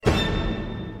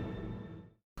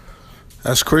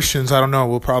As Christians, I don't know,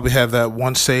 we'll probably have that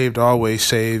once saved, always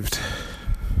saved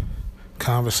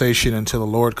conversation until the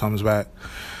Lord comes back.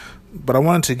 But I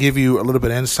wanted to give you a little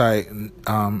bit of insight,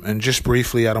 and just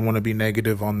briefly, I don't want to be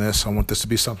negative on this. I want this to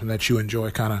be something that you enjoy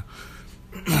kind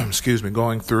of,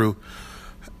 going through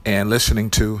and listening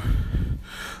to.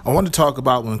 I want to talk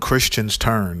about when Christians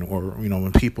turn, or,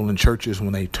 when people in churches,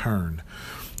 when they turn.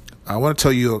 I want to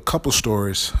tell you a couple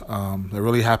stories that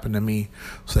really happened to me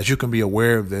so that you can be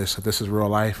aware of this, that this is real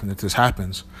life and that this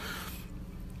happens.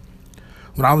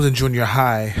 When I was in junior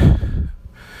high,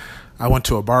 I went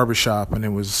to a barbershop, and it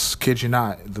was, kid you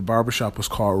not, the barbershop was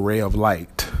called Ray of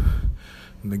Light.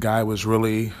 And the guy was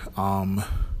really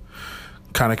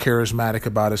kind of charismatic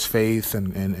about his faith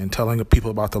and telling people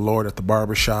about the Lord at the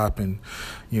barbershop and,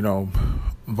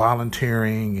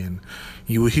 volunteering. And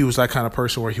he was that kind of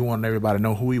person where he wanted everybody to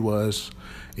know who he was,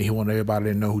 and he wanted everybody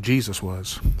to know who Jesus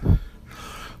was.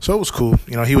 So it was cool.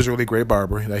 He was a really great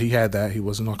barber. He had that. He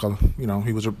wasn't like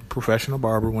he was a professional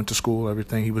barber, went to school,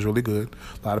 everything. He was really good.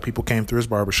 A lot of people came through his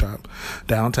barbershop,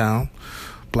 downtown,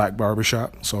 black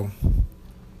barbershop. So,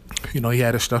 he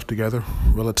had his stuff together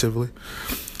relatively.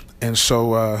 And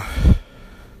so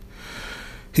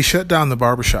he shut down the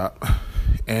barbershop,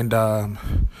 and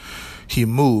he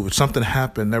moved. Something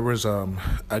happened. There was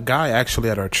a guy actually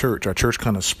at our church. Our church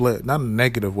kind of split, not in a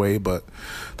negative way, but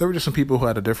there were just some people who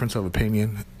had a difference of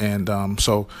opinion. And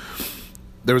so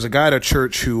there was a guy at our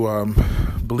church who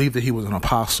believed that he was an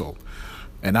apostle.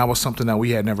 And that was something that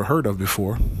we had never heard of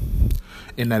before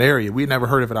in that area. We had never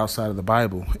heard of it outside of the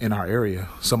Bible in our area.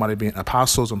 Somebody being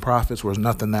apostles and prophets was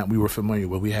nothing that we were familiar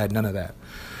with. We had none of that.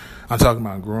 I'm talking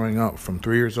about growing up from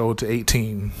 3 years old to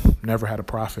 18, never had a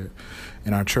prophet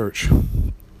in our church.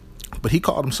 But he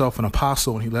called himself an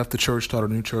apostle, and he left the church,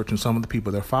 started a new church, and some of the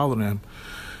people that followed him,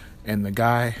 and the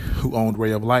guy who owned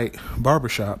Ray of Light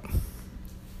barbershop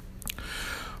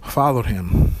followed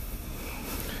him.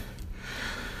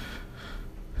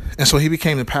 And so he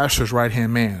became the pastor's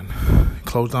right-hand man. He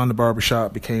closed down the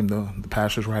barbershop, became the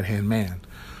pastor's right-hand man.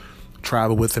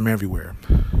 Traveled with him everywhere.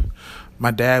 My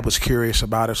dad was curious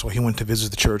about it, so he went to visit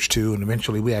the church too, and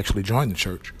eventually we actually joined the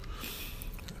church.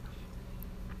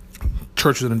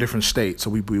 Church was in a different state, so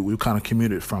we kind of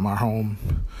commuted from our home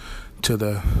to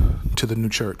the new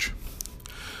church.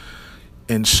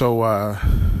 And so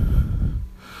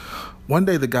one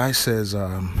day the guy says,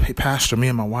 "Hey, Pastor, me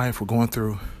and my wife were going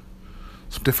through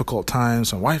some difficult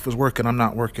times. My wife was working, I'm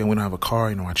not working. We don't have a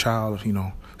car. Our child,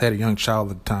 they had a young child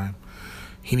at the time.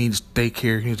 He needs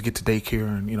daycare. He needs to get to daycare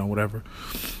and, whatever.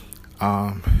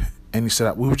 And he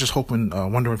said, we were just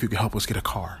wondering if you could help us get a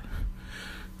car."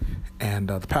 And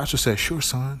the pastor said, "Sure,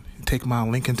 son. Take my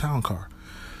Lincoln Town car."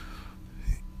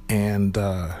 And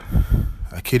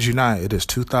I kid you not, it is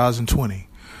 2020.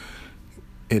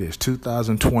 It is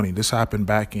 2020. This happened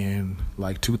back in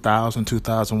 2000,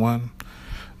 2001.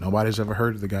 Nobody's ever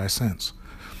heard of the guy since.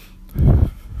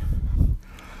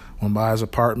 Went by his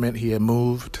apartment. He had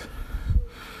moved.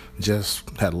 Just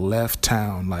had left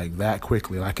town like that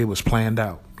quickly, like it was planned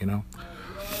out,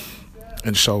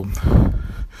 And so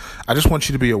I just want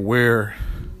you to be aware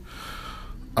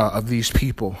of these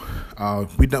people.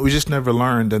 We just never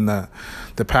learned, and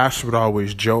the pastor would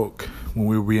always joke when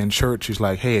we were in church. He's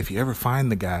like, "Hey, if you ever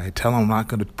find the guy, tell him I'm not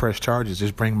going to press charges.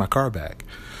 Just bring my car back."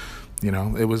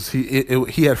 It was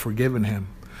he had forgiven him,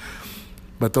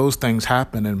 but those things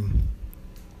happen. And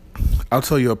I'll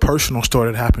tell you a personal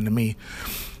story that happened to me.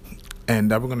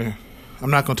 And I'm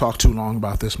not going to talk too long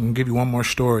about this. I'm going to give you one more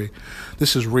story.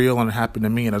 This is real, and it happened to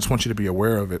me, and I just want you to be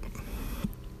aware of it.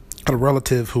 I had a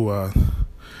relative who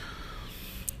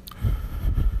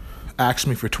asked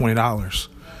me for $20,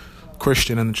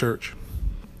 Christian in the church,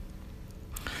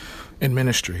 in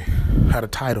ministry, had a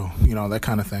title, that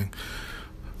kind of thing.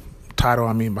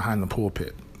 Title, behind the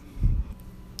pulpit.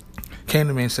 Came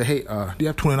to me and said, "Hey, do you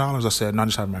have $20? I said, "No, I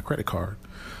just have my credit card."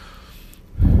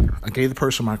 I gave the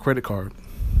person my credit card,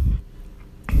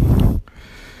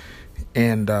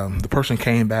 and the person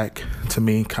came back to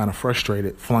me kind of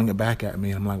frustrated, flung it back at me,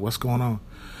 and I'm like, "What's going on?"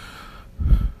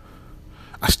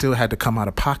 I still had to come out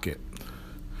of pocket.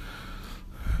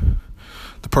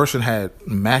 The person had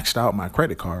maxed out my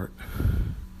credit card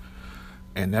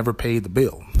and never paid the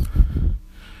bill.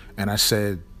 And I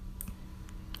said,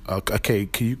 "Okay,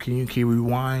 can you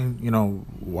rewind?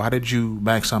 Why did you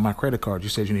max out my credit card? You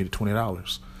said you needed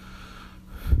 $20.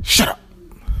 Shut up.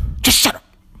 Just shut up."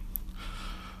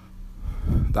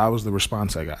 That was the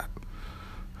response I got.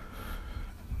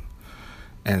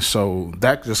 And so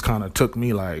that just kind of took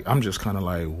me I'm just kind of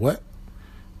like, what?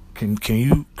 Can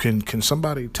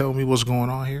somebody tell me what's going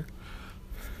on here?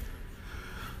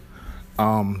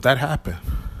 That happened.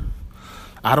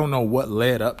 I don't know what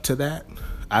led up to that.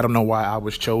 I don't know why I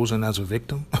was chosen as a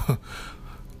victim.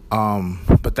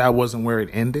 But that wasn't where it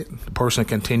ended. The person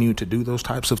continued to do those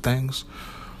types of things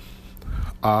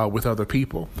with other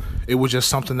people. It was just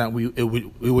something that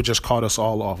it would just caught us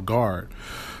all off guard.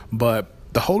 But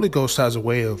the Holy Ghost has a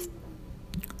way of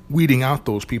weeding out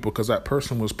those people, because that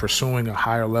person was pursuing a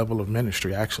higher level of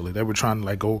ministry. Actually, they were trying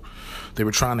to they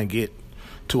were trying to get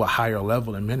to a higher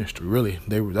level in ministry. Really,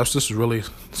 this is really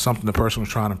something the person was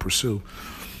trying to pursue,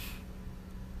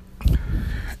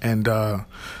 and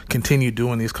continue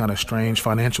doing these kind of strange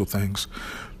financial things.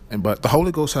 But the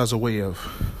Holy Ghost has a way of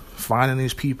finding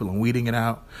these people and weeding it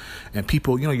out. And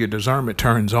people, your discernment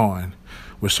turns on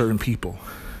with certain people.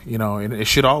 And it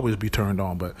should always be turned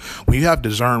on. But when you have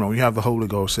discernment, when you have the Holy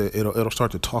Ghost, it'll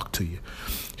start to talk to you.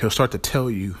 He'll start to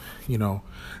tell you,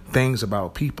 things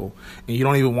about people, and you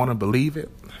don't even want to believe it.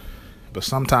 But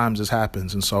sometimes this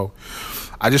happens. And so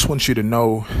I just want you to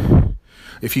know,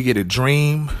 if you get a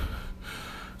dream,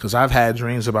 because I've had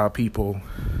dreams about people.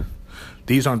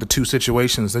 These aren't the two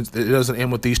situations. It doesn't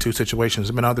end with these two situations.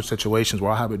 There have been other situations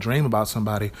where I have a dream about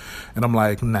somebody, and I'm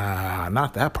like, nah,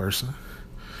 not that person.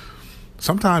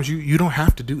 Sometimes you don't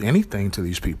have to do anything to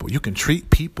these people. You can treat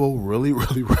people really,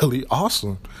 really, really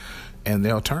awesome, and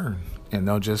they'll turn, and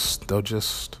they'll just,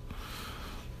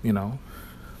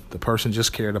 the person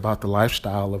just cared about the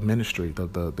lifestyle of ministry,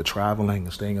 the traveling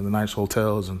and staying in the nice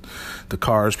hotels and the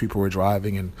cars people were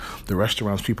driving and the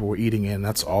restaurants people were eating in.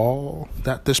 That's all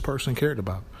that this person cared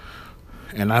about.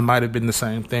 And I might have been the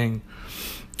same thing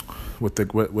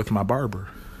with my barber.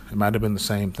 It might have been the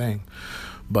same thing.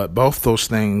 But both those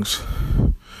things,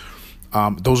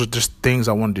 those are just things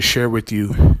I wanted to share with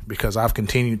you, because I've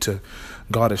continued to,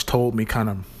 God has told me kind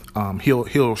of,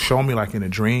 he'll show me like in a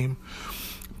dream,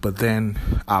 but then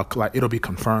it'll be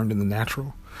confirmed in the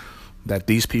natural that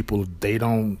these people, they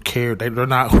don't care. They're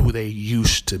not who they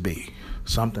used to be.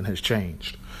 Something has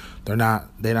changed. They're not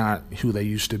who they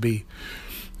used to be.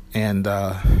 And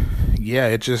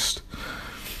that's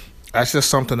just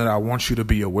something that I want you to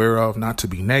be aware of, not to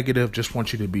be negative, just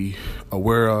want you to be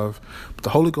aware of. But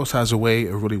the Holy Ghost has a way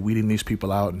of really weeding these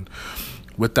people out. And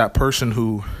with that person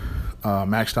who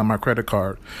maxed out my credit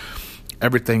card,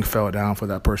 everything fell down for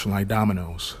that person like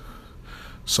dominoes.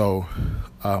 So,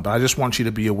 but I just want you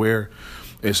to be aware.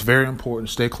 It's very important.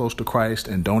 Stay close to Christ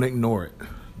and don't ignore it.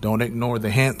 Don't ignore the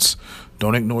hints.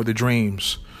 Don't ignore the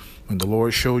dreams. When the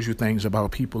Lord shows you things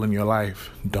about people in your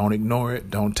life, don't ignore it.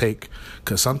 Don't take,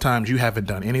 because sometimes you haven't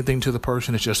done anything to the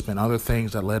person. It's just been other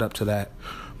things that led up to that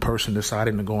person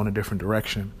deciding to go in a different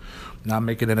direction. Not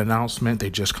making an announcement. They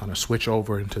just kind of switch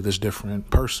over into this different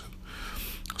person.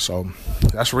 So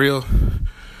that's real.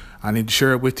 I need to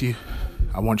share it with you.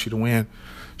 I want you to win.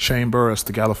 Shane Burris,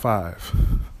 the Gala 5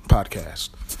 podcast.